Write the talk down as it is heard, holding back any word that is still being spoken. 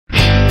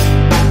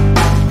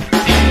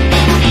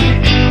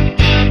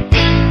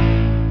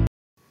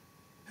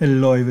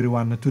Hello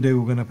everyone, today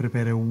we're gonna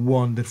prepare a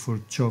wonderful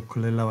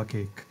chocolate lava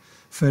cake.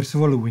 First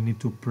of all, we need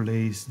to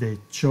place the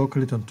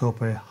chocolate on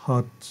top of a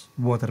hot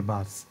water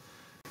bath.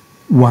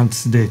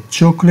 Once the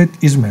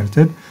chocolate is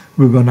melted,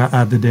 we're gonna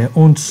add the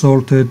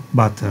unsalted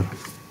butter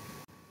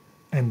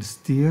and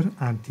stir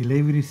until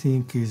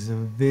everything is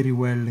very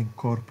well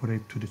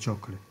incorporated to the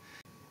chocolate.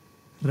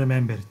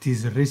 Remember,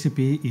 this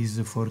recipe is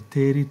for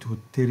 30 to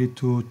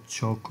 32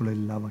 chocolate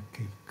lava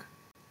cake.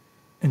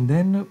 And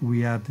then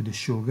we add the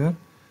sugar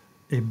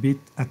a bit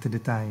at the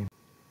time.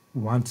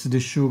 Once the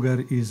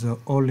sugar is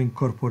all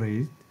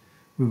incorporated,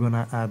 we're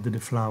gonna add the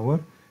flour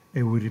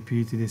and we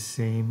repeat the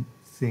same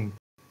thing.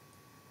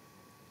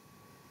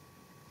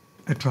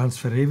 I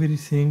transfer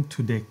everything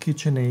to the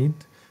KitchenAid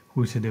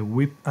with the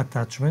whip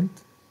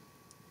attachment,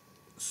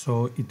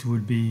 so it will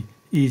be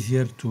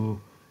easier to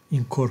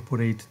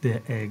incorporate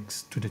the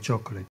eggs to the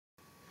chocolate.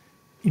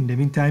 In the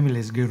meantime,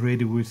 let's get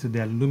ready with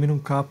the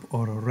aluminum cup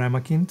or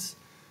ramekins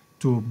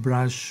to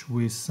brush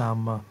with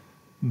some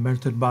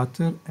melted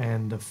butter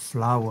and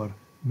flour.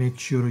 Make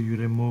sure you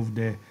remove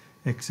the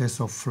excess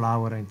of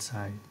flour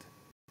inside.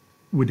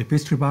 With the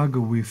pastry bag,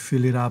 we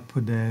fill it up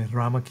the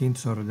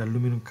ramekins or the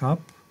aluminum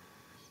cup.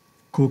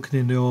 Cook it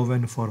in the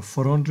oven for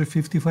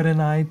 450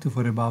 Fahrenheit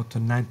for about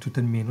 9 to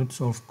 10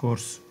 minutes. Of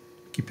course,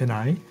 keep an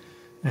eye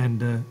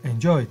and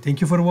enjoy.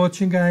 Thank you for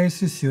watching, guys.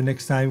 See you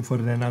next time for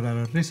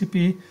another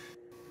recipe.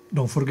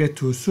 Don't forget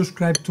to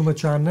subscribe to my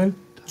channel.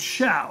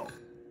 Ciao!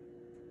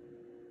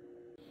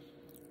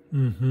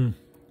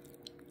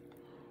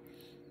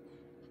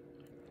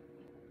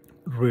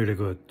 Really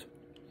good.